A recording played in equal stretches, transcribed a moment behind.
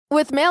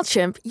With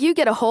MailChimp, you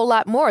get a whole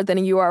lot more than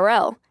a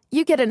URL.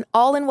 You get an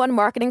all-in-one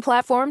marketing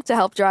platform to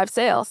help drive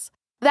sales.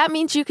 That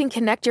means you can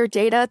connect your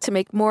data to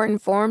make more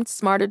informed,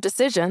 smarter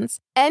decisions,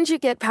 and you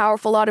get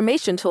powerful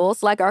automation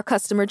tools like our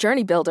Customer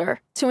Journey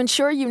Builder to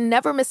ensure you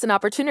never miss an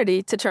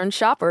opportunity to turn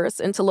shoppers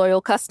into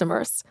loyal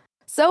customers.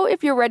 So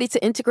if you're ready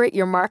to integrate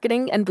your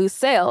marketing and boost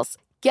sales,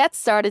 get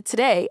started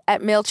today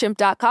at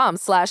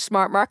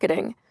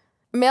MailChimp.com/smartmarketing.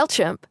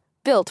 MailChimp,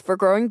 built for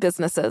growing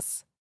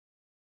businesses.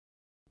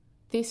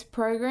 This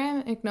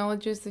program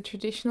acknowledges the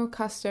traditional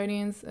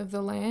custodians of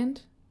the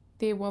land,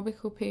 the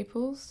Awabakal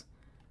peoples.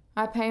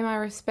 I pay my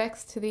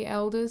respects to the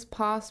elders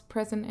past,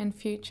 present and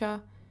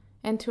future,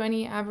 and to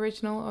any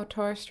Aboriginal or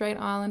Torres Strait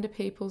Islander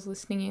peoples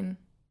listening in.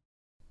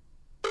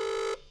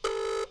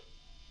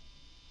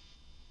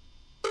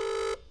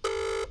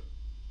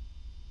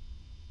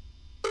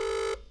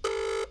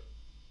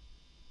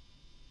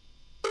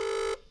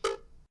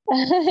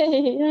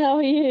 Hey, how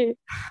are you?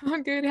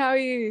 I'm good, how are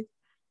you?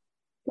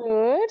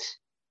 Good.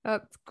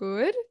 That's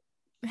good.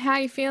 How are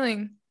you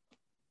feeling?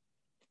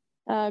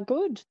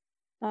 Good.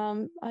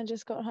 I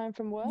just got home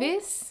from work.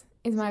 This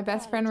is my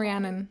best friend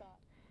Rhiannon.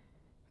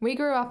 We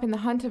grew up in the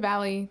Hunter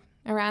Valley,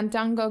 around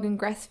Dungog and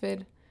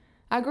Gresford.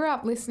 I grew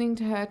up listening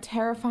to her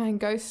terrifying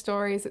ghost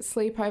stories at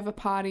sleepover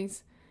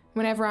parties,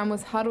 when everyone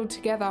was huddled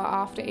together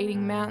after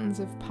eating mountains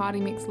of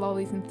party mix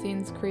lollies and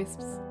Thins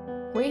crisps.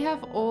 We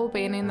have all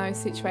been in those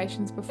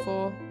situations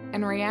before,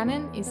 and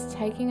Rhiannon is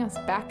taking us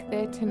back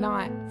there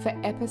tonight for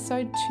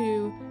episode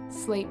 2,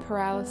 Sleep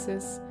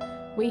Paralysis.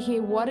 We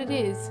hear what it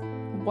is,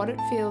 what it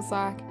feels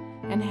like,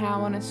 and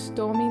how on a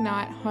stormy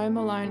night home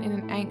alone in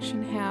an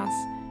ancient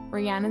house,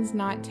 Rhiannon's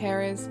night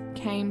terrors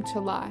came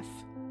to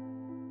life.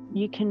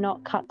 You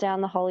cannot cut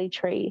down the holly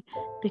tree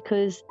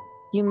because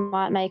you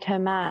might make her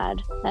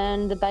mad.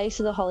 And the base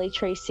of the holly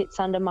tree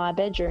sits under my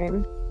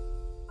bedroom.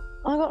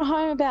 I got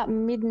home about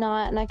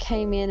midnight and I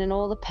came in and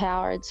all the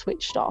power had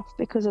switched off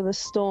because of the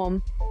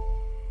storm.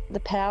 The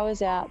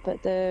power's out,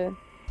 but the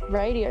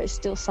radio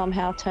still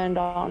somehow turned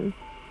on.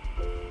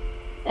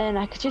 And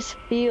I could just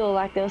feel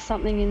like there was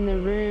something in the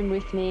room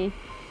with me,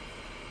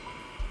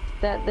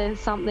 that there's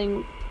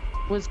something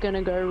was going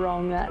to go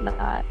wrong that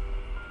night.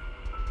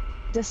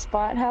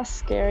 Despite how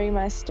scary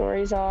my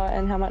stories are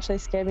and how much they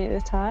scared me at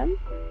the time,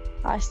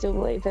 I still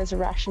believe there's a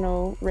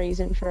rational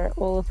reason for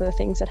all of the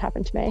things that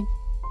happened to me.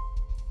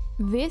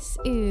 This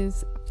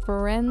is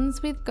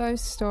Friends with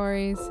Ghost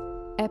Stories,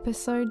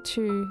 episode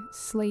 2,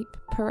 Sleep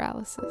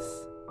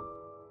Paralysis.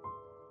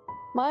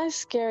 My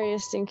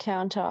scariest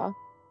encounter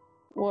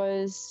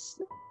was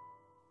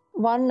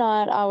one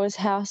night I was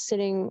house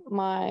sitting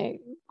my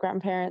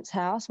grandparents'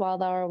 house while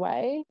they were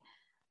away.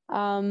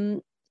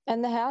 And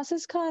the house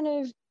is kind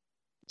of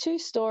 2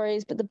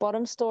 stories, but the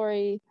bottom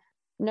story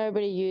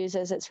nobody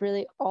uses. It's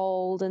really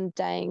old and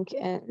dank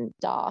and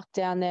dark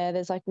down there.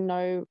 There's like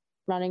no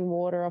running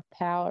water or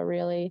power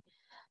really.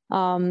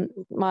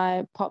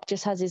 My pop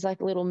just has his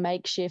like little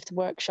makeshift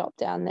workshop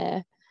down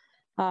there.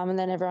 And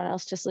then everyone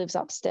else just lives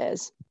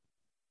upstairs.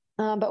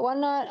 But one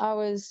night I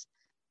was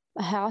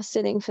house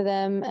sitting for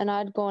them and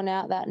I'd gone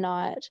out that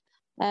night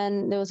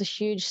and there was a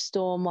huge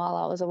storm while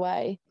I was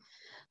away.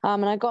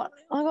 And I got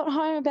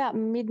home about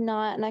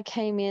midnight and I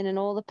came in and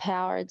all the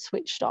power had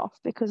switched off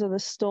because of the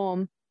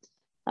storm.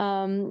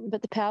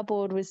 But the power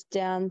board was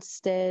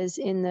downstairs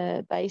in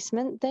the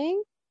basement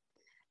thing.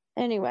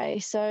 Anyway,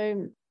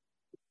 so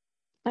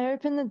I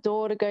opened the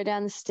door to go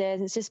down the stairs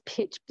and it's just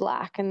pitch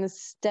black and the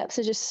steps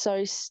are just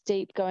so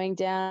steep going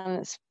down and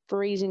it's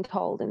freezing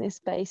cold in this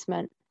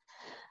basement.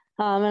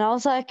 And I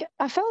was like,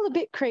 I felt a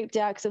bit creeped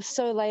out because it was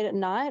so late at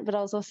night, but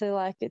I was also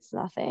like, it's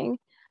nothing.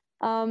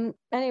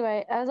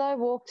 Anyway, as I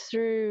walked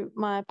through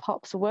my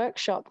pop's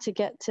workshop to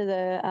get to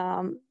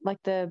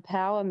the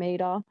power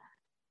meter,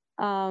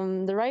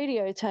 the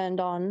radio turned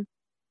on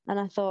and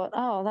I thought,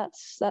 oh,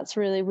 that's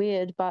really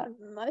weird, but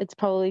it's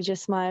probably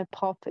just my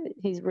pop.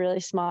 He's really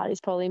smart. He's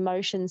probably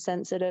motion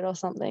censored it or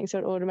something. So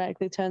it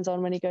automatically turns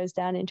on when he goes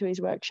down into his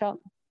workshop.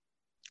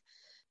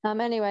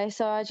 Anyway,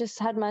 so I just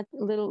had my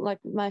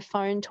my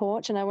phone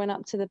torch and I went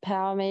up to the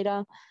power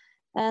meter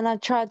and I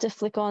tried to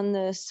flick on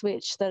the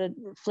switch that had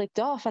flicked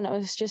off and it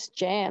was just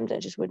jammed.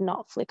 It just would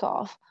not flick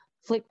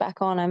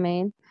back on, I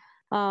mean.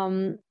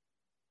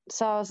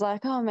 So I was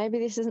like, oh, maybe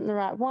this isn't the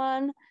right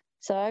one.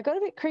 So I got a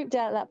bit creeped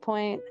out at that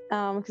point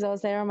because I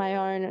was there on my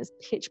own. It was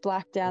pitch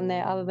black down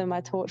there other than my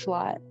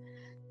torchlight.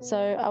 So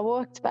I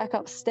walked back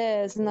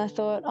upstairs and I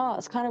thought, oh,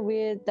 it's kind of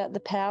weird that the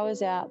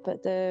power's out,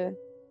 but the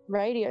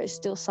radio is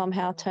still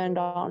somehow turned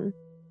on.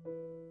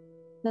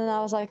 Then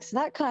I was like, so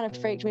that kind of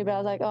freaked me, but I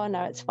was like, oh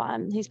no, it's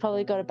fine. He's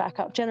probably got a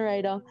backup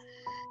generator.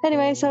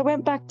 Anyway, so I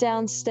went back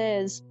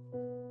downstairs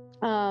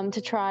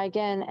to try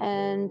again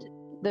and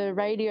the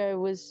radio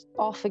was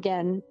off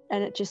again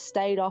and it just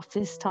stayed off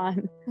this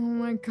time. Oh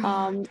my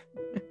God.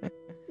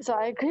 So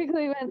I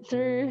quickly went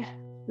through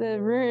the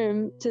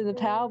room to the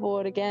power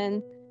board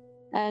again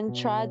and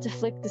tried to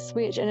flick the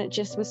switch and it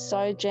just was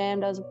so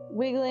jammed. I was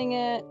wiggling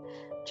it,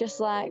 just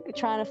like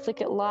trying to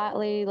flick it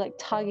lightly, like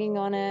tugging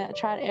on it. I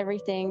tried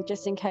everything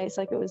just in case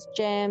like it was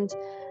jammed.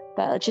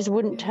 but it just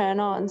wouldn't turn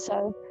on.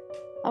 So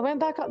I went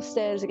back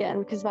upstairs again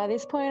because by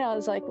this point I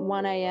was like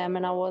 1 a.m.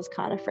 and I was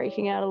kind of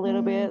freaking out a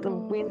little bit. The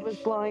wind was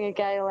blowing a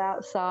gale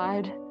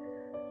outside.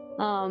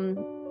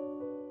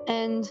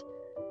 And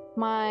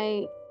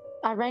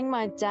I rang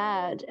my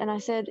dad and I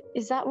said,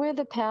 "Is that where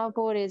the power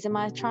board is? Am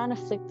I trying to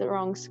flick the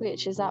wrong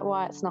switch? Is that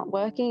why it's not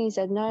working?" He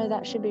said, "No,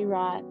 that should be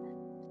right."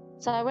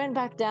 So I went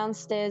back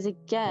downstairs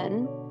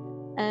again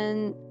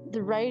and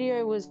the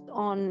radio was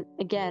on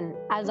again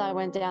as I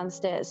went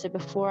downstairs. So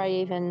before I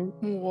even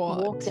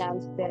walked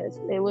downstairs,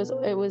 it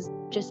was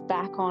just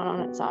back on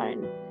its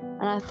own.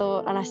 And I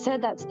thought, and I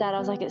said that to Dad, I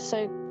was like, "It's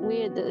so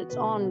weird that it's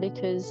on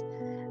because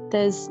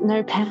there's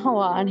no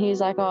power." And he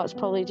was like, "Oh, it's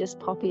probably just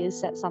Poppy has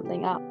set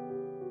something up."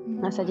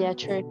 And I said, "Yeah,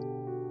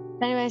 true."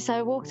 Anyway, so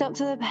I walked up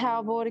to the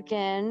power board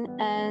again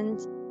and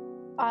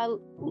I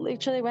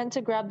literally went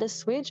to grab the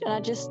switch and I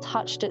just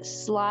touched it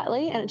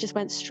slightly and it just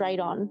went straight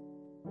on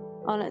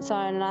its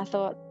own. And I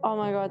thought, oh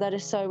my God, that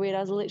is so weird. I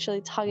was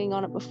literally tugging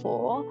on it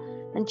before.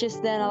 And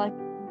just then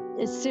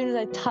as soon as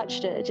I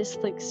touched it, it just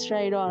flicked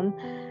straight on.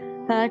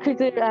 And I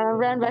quickly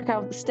ran back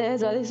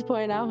upstairs. By this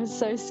point, I was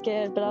so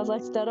scared, but I was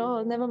like, "Dad,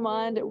 oh, never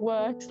mind, it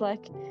works."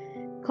 Like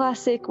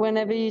classic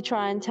whenever you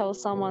try and tell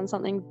someone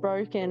something's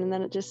broken and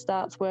then it just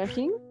starts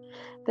working.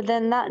 But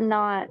then that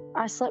night,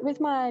 I slept with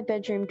my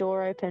bedroom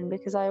door open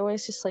because I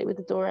always just sleep with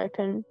the door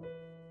open.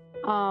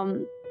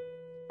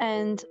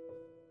 And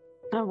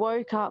I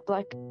woke up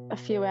like a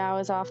few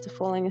hours after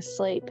falling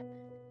asleep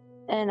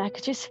and I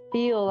could just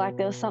feel like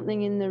there was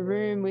something in the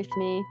room with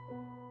me.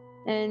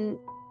 And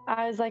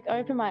I was like,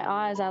 opened my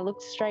eyes, I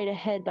looked straight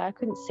ahead, but I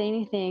couldn't see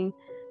anything,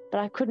 but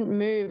I couldn't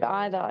move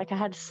either. Like I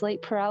had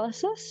sleep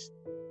paralysis.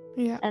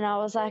 Yeah. And I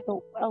was like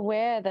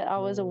aware that I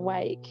was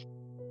awake,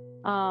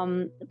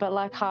 but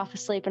like half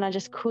asleep, and I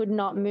just could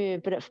not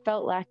move, but it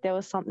felt like there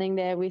was something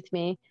there with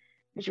me,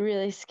 which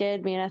really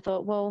scared me. And I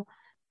thought, well,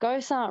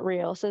 ghosts aren't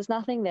real, so there's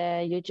nothing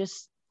there. You're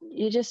just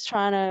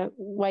trying to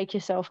wake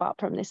yourself up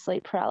from this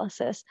sleep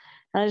paralysis.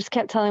 And I just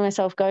kept telling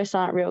myself, ghosts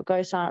aren't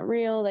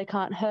real, they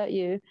can't hurt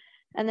you.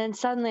 And then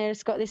suddenly I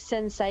just got this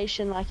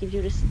sensation like if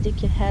you were to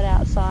stick your head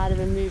outside of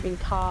a moving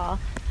car,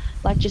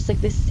 like just like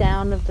this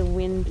sound of the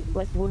wind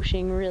like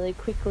whooshing really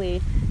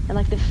quickly and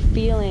like the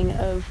feeling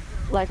of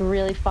like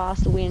really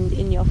fast wind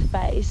in your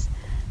face.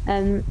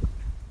 And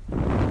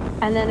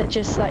then it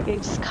just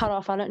cut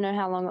off. I don't know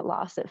how long it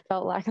lasted. It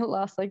felt like it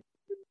lasted like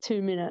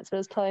 2 minutes, but it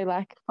was probably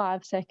like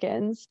 5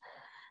 seconds.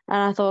 And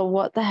I thought,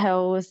 what the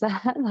hell was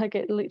that? Like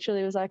it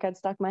literally was like I'd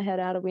stuck my head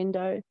out a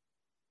window.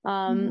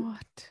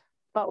 What?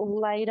 But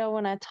later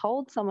when I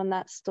told someone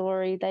that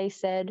story, they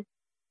said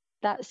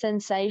that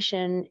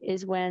sensation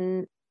is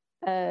when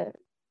a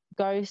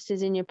ghost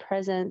is in your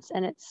presence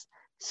and it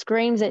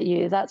screams at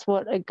you. That's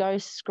what a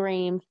ghost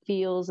scream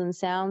feels and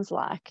sounds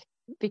like.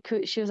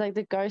 Because she was like,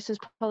 the ghost was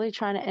probably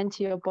trying to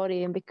enter your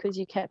body, and because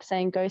you kept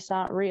saying ghosts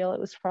aren't real, it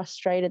was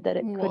frustrated that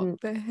it couldn't.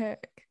 What the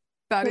heck?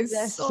 That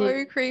is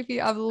so creepy.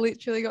 I've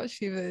literally got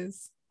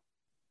shivers.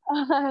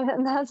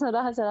 And that's what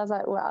I said. I was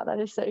like, wow, that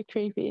is so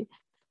creepy.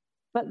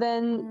 But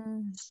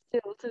then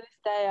still to this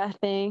day, I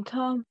think,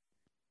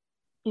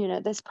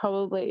 there's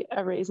probably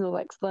a reasonable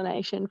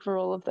explanation for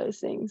all of those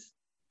things.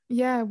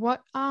 Yeah,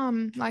 what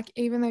like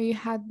even though you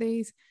had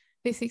this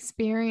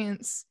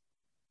experience,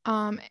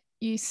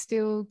 you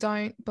still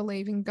don't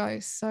believe in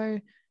ghosts. So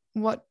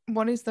what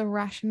is the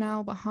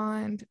rationale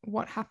behind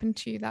what happened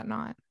to you that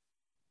night?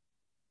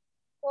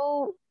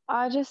 Well,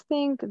 I just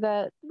think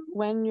that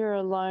when you're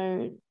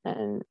alone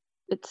and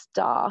it's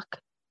dark,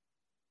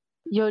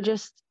 you're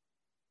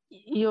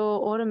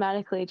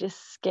automatically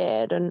just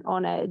scared and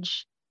on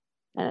edge.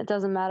 And it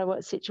doesn't matter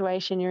what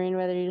situation you're in,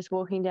 whether you're just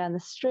walking down the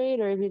street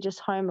or if you're just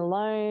home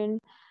alone.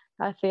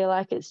 I feel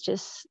like it's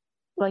just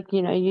like,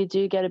 you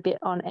do get a bit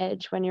on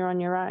edge when you're on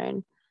your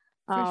own.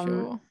 For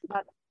sure.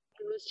 But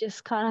it was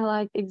just kind of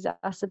like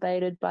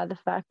exacerbated by the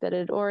fact that it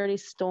had already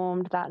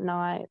stormed that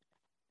night.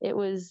 It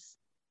was,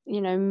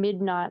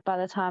 midnight by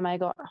the time I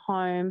got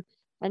home.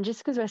 And just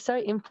because we're so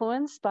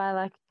influenced by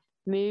like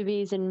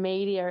movies and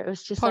media, it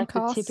was just like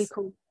the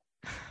typical.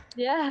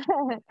 Yeah,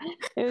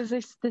 it was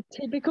the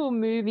typical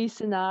movie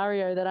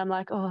scenario that I'm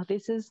like, oh,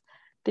 this is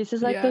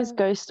like those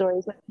ghost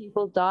stories where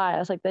people die. I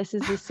was like, this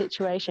is this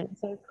situation.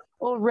 So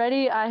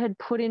already I had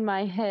put in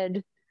my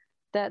head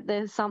that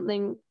there's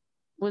something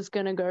was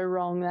going to go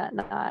wrong that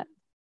night.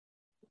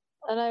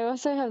 And I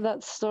also have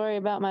that story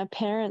about my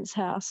parents'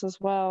 house as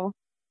well.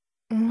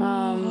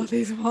 Oh,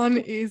 this one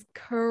is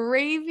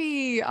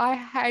creepy. I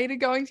hated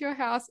going to your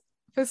house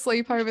for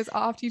sleepovers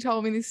after you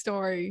told me this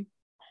story.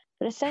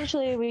 But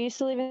essentially, we used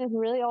to live in this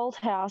really old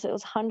house. It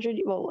was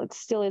it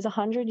still is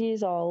 100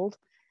 years old.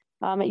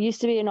 It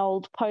used to be an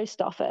old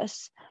post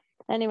office.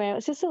 Anyway, it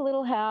was just a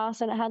little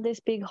house and it had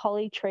this big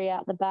holly tree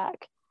out the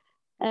back.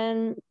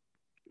 And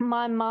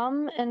my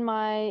mum and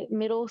my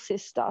middle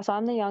sister, so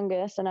I'm the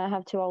youngest and I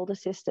have 2 older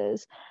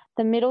sisters.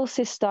 The middle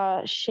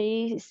sister,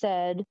 she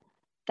said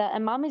that,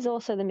 and mum is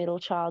also the middle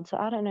child, so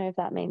I don't know if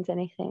that means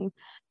anything,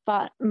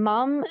 but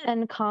mum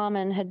and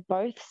Carmen had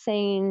both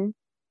seen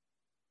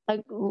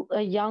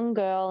a young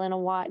girl in a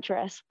white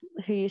dress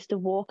who used to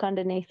walk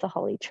underneath the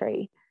holly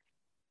tree.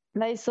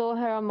 They saw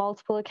her on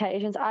multiple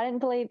occasions. I didn't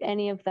believe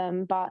any of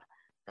them, but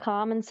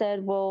Carmen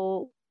said,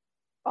 well,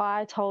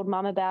 I told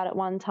Mum about it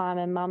one time,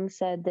 and Mum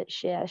said that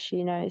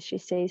she knows, she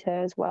sees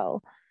her as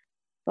well.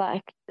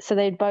 So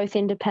they'd both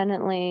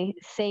independently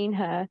seen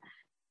her.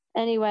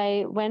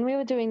 Anyway, when we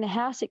were doing the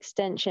house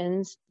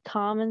extensions,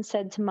 Carmen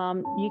said to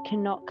Mum, you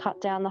cannot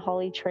cut down the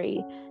holly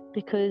tree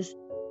because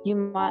you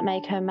might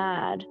make her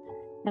mad.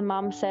 And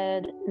Mum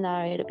said,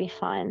 no, it'll be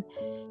fine.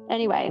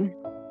 Anyway,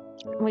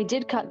 we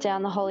did cut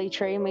down the holly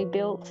tree and we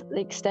built the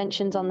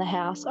extensions on the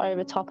house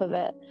over top of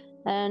it.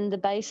 And the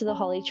base of the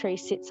holly tree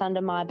sits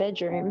under my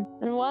bedroom.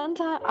 And one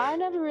time, I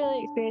never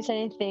really experienced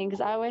anything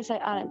because I always say,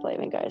 I don't believe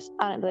in ghosts.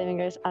 I don't believe in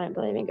ghosts. I don't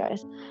believe in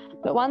ghosts.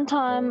 But one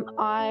time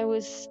I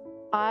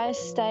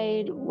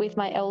stayed with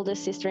my elder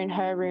sister in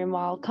her room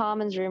while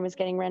Carmen's room was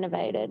getting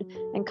renovated,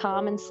 and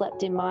Carmen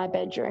slept in my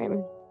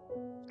bedroom.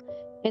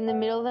 In the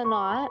middle of the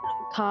night,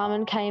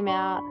 Carmen came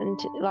out and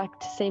to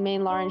see me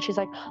and Lauren. She's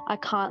like, I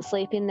can't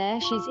sleep in there.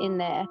 She's in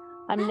there.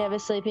 I'm never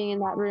sleeping in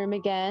that room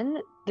again.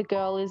 The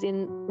girl is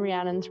in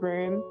Rhiannon's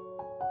room.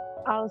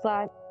 I was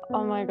like,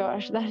 oh my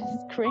gosh, that is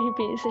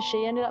creepy. So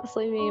she ended up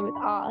sleeping in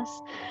with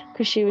us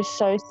because she was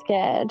so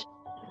scared.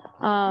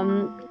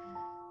 And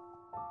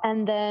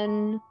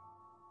then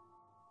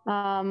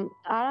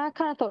I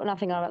kind of thought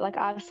nothing of it. Like,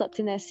 I've slept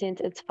in there since,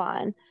 it's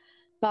fine.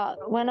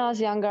 But when I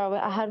was younger,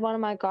 I had one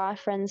of my guy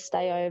friends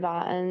stay over,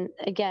 and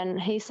again,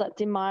 he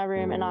slept in my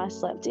room and I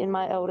slept in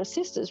my elder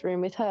sister's room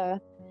with her.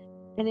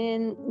 And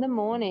in the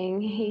morning,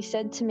 he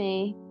said to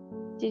me,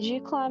 did you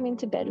climb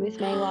into bed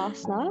with me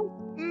last night?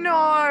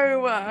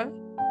 No!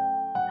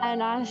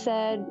 And I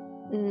said,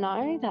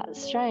 no,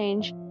 that's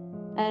strange.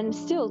 And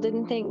still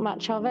didn't think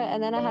much of it.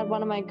 And then I had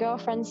one of my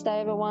girlfriends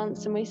stay over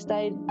once, and we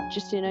stayed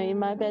just, in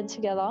my bed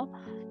together.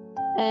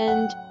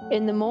 And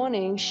in the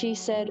morning, she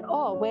said,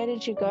 oh, where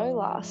did you go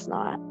last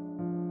night?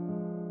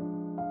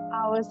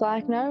 I was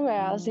like, nowhere,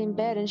 I was in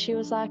bed. And she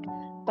was like,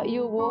 but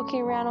you were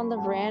walking around on the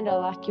veranda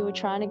like you were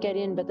trying to get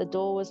in, but the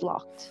door was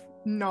locked.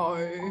 No.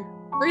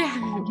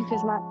 Rhiannon.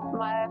 Because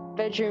my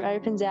bedroom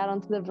opens out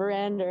onto the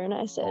veranda. And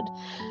I said,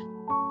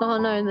 oh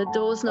no, the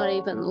door's not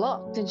even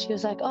locked. And she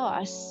was like, oh,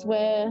 I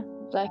swear,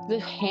 like the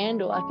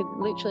handle, I could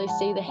literally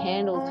see the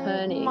handle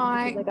turning. Oh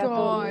my like, God.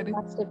 I thought you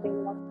must have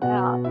been locked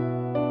out.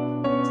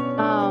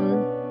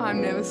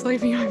 I'm never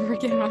sleeping over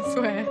again, I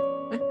swear.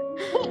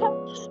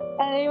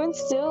 And even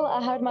still,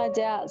 I had my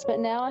doubts, but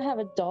now I have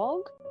a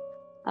dog.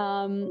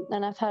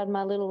 And I've had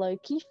my little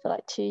Loki for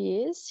like 2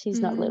 years. He's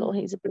not little,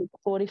 he's a big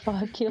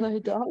 45-kilo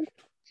dog.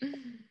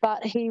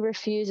 But he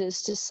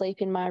refuses to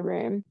sleep in my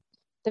room.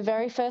 The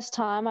very first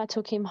time I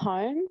took him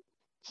home,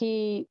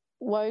 he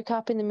woke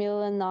up in the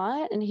middle of the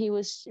night and he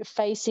was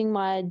facing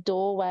my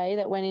doorway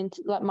that went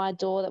into, like my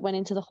door that went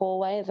into the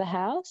hallway of the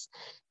house,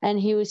 and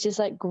he was just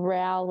like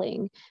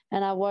growling.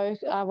 And I woke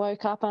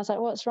up and I was like,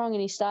 what's wrong?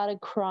 And he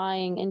started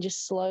crying and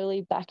just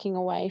slowly backing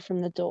away from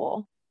the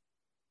door.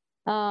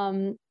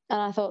 And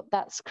I thought,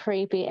 that's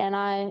creepy. And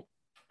I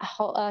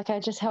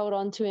just held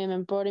on to him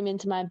and brought him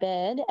into my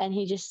bed, and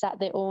he just sat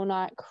there all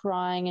night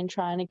crying and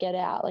trying to get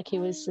out. Like, he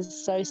was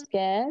just so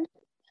scared.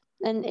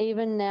 And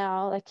even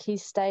now, like,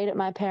 he's stayed at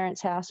my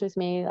parents' house with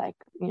me, like,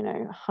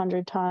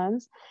 100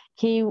 times.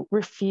 He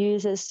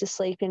refuses to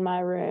sleep in my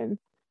room.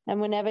 And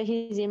whenever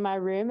he's in my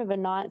room of a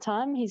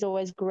nighttime, he's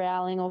always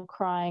growling or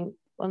crying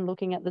and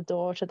looking at the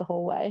door to the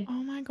hallway.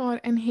 Oh my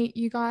God. And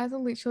you guys are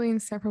literally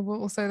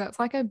inseparable. So that's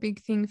like a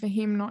big thing for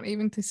him not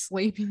even to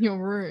sleep in your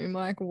room.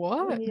 Like,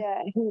 what?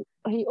 Yeah,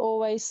 he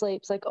always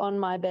sleeps like on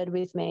my bed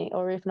with me,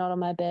 or if not on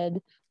my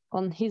bed,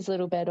 on his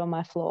little bed on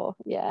my floor.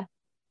 Yeah.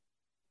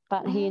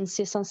 But he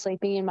insists on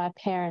sleeping in my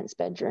parents'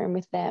 bedroom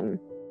with them.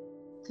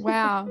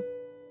 Wow.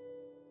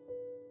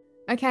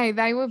 Okay,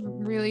 they were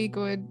really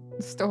good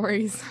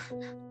stories.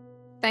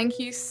 Thank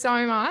you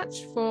so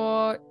much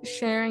for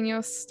sharing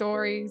your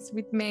stories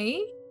with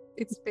me.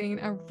 It's been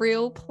a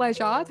real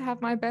pleasure to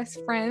have my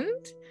best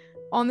friend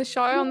on the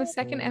show on the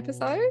second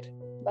episode.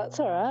 That's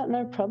all right,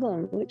 no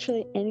problem.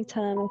 Literally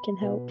anytime I can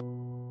help.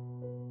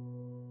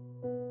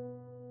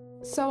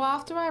 So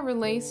after I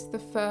released the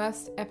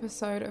first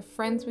episode of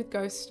Friends with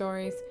Ghost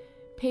Stories,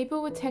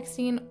 people were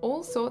texting in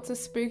all sorts of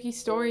spooky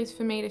stories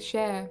for me to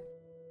share.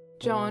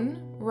 John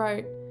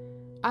wrote,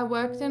 I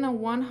worked in a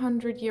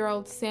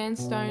 100-year-old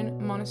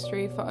sandstone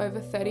monastery for over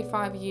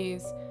 35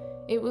 years.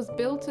 It was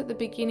built at the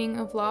beginning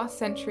of last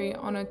century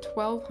on a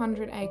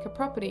 1,200-acre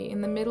property in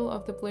the middle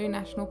of the Blue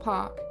National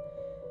Park.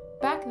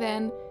 Back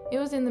then, it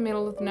was in the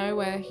middle of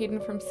nowhere,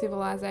 hidden from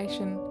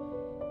civilization.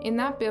 In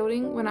that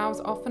building, when I was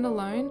often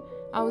alone,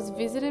 I was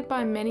visited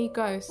by many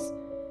ghosts.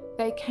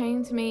 They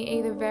came to me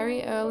either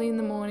very early in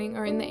the morning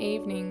or in the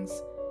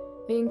evenings.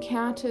 The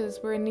encounters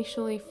were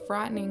initially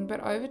frightening,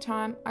 but over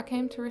time, I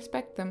came to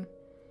respect them.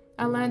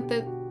 I learned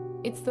that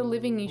it's the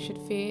living you should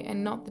fear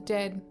and not the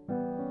dead.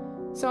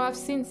 So I've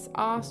since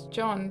asked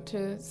John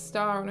to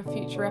star on a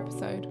future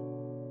episode.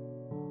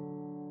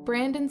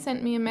 Brandon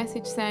sent me a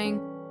message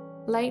saying,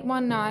 Late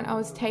one night, I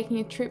was taking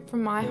a trip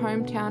from my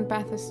hometown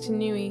Bathurst to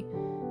Newey.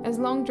 As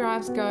long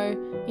drives go,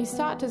 you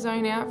start to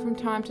zone out from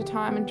time to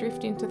time and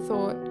drift into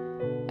thought.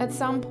 At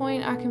some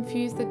point, I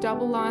confused the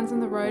double lines on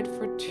the road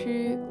for a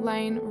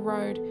 2-lane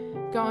road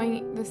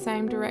going the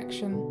same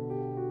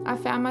direction. I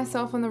found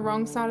myself on the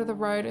wrong side of the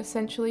road,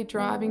 essentially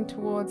driving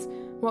towards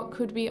what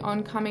could be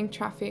oncoming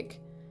traffic.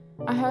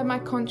 I heard my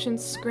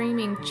conscience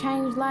screaming,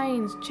 "Change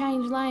lanes,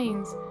 change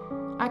lanes."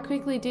 I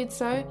quickly did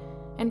so,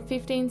 and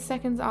 15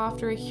 seconds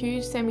after, a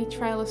huge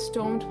semi-trailer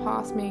stormed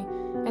past me,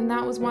 and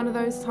that was one of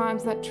those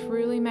times that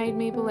truly made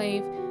me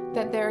believe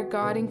that there are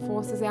guiding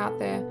forces out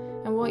there,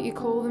 and what you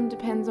call them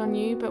depends on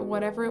you, but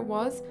whatever it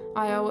was,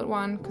 I owe it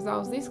one, because I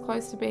was this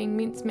close to being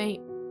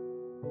mincemeat.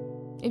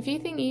 If you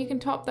think you can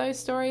top those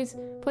stories,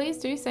 please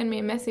do send me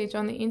a message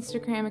on the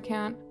Instagram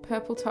account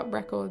Purple Top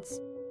Records.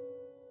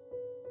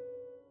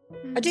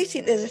 I do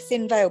think there's a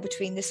thin veil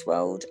between this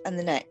world and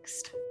the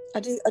next. I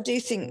do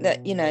think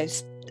that, you know,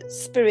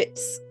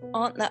 spirits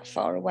aren't that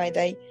far away.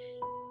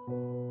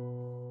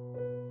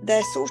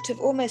 They're sort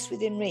of almost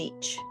within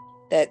reach.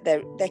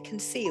 They're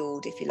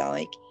concealed, if you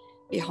like,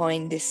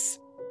 behind this,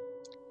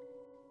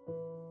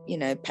 you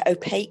know,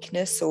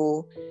 opaqueness,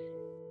 or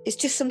it's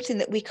just something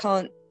that we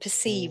can't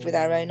perceive with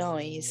our own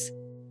eyes.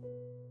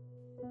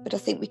 But I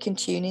think we can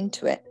tune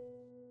into it,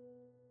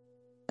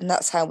 and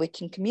that's how we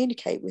can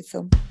communicate with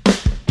them.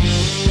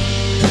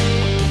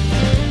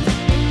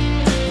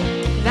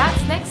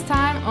 That's next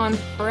time on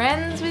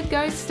Friends with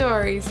Ghost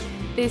Stories.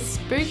 This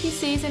spooky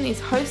season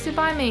is hosted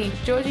by me,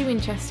 Georgie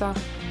Winchester.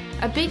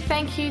 A big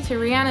thank you to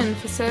Rhiannon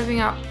for serving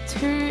up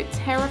 2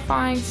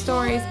 terrifying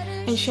stories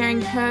and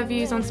sharing her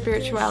views on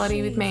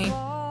spirituality with me.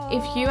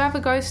 If you have a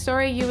ghost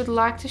story you would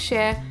like to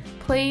share,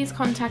 please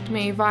contact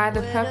me via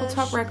the Purple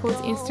Top Records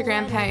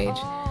Instagram page.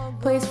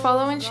 Please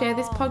follow and share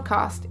this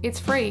podcast. It's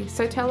free,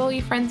 so tell all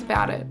your friends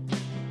about it.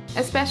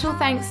 A special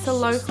thanks to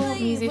local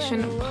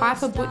musician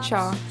Piper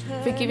Butcher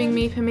for giving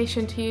me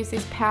permission to use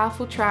this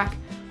powerful track,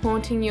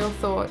 Haunting Your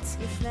Thoughts.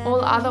 All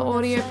other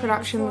audio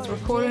production was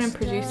recorded and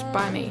produced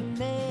by me.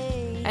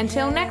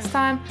 Until next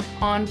time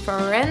on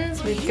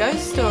Friends with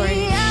Ghost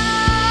Stories.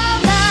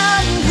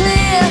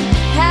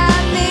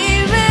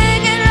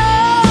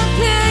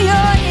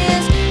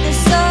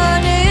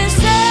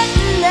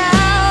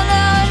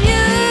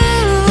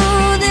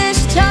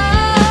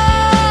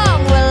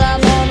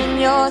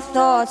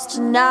 Thoughts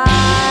tonight.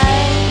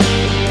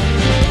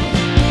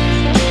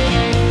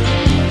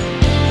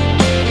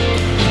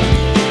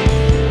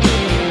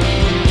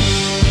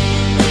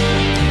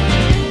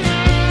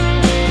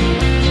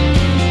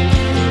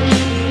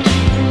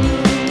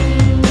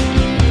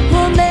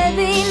 Well,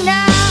 maybe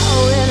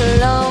now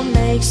it'll all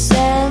make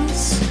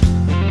sense.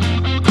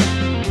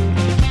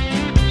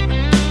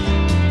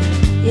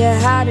 You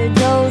had a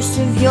dose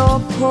of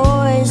your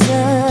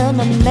poison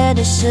and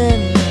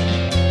medicine.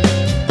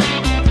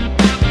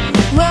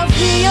 Well,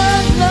 feel your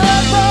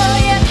love, oh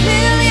yeah,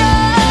 feel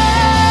your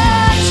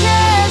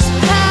chest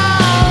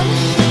pound,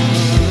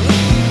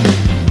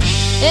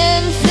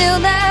 and feel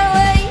that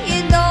way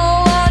you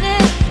don't want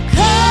it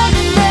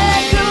coming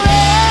back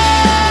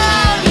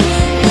around.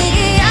 Hear me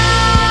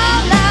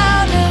out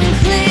loud and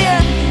clear,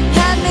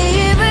 have me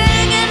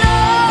ringing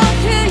all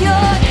through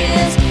your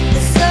ears.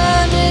 The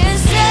sun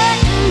is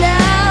setting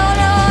down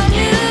on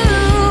you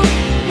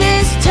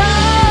this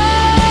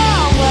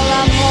time. Well,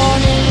 I'm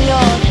haunting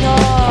your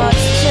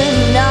thoughts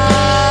tonight.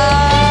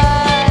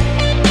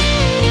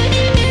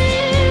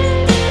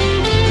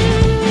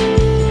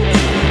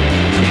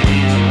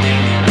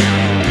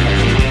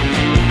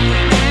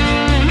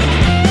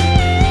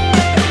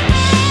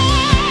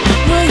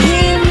 Well,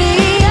 hear me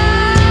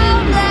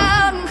out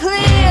loud and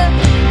clear,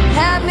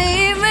 have me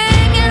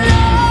ringing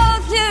all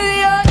through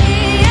your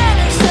ear.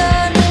 The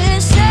sun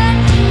is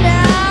setting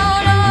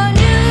down on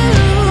you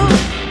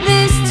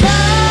this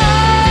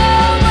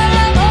time. Well,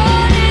 I'm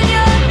haunting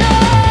your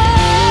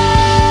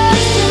thoughts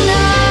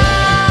tonight.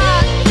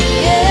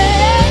 Yeah.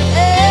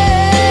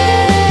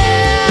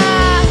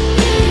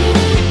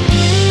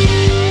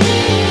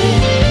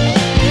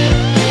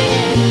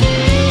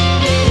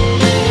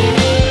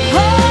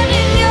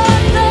 Haunting your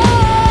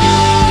thoughts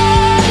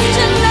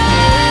tonight.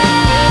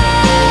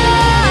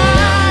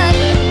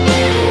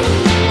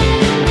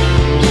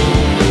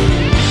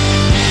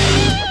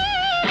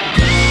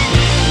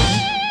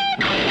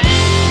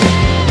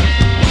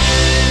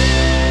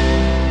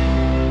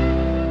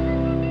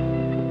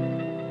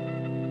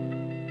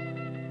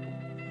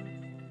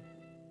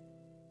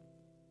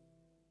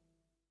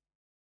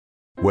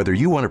 Whether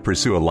you want to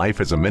pursue a life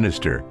as a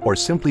minister or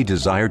simply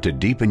desire to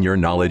deepen your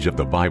knowledge of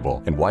the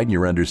Bible and widen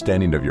your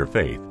understanding of your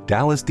faith,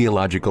 Dallas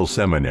Theological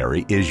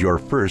Seminary is your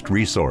first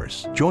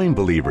resource. Join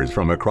believers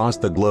from across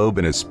the globe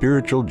in a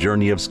spiritual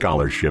journey of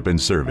scholarship and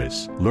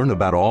service. Learn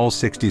about all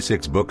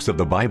 66 books of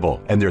the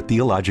Bible and their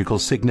theological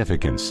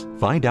significance.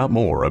 Find out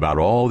more about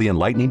all the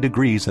enlightening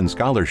degrees and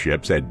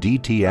scholarships at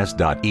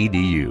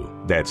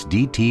dts.edu. That's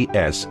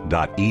dts.edu.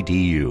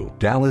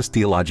 Dallas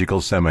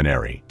Theological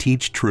Seminary.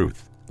 Teach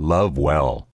truth. Love well.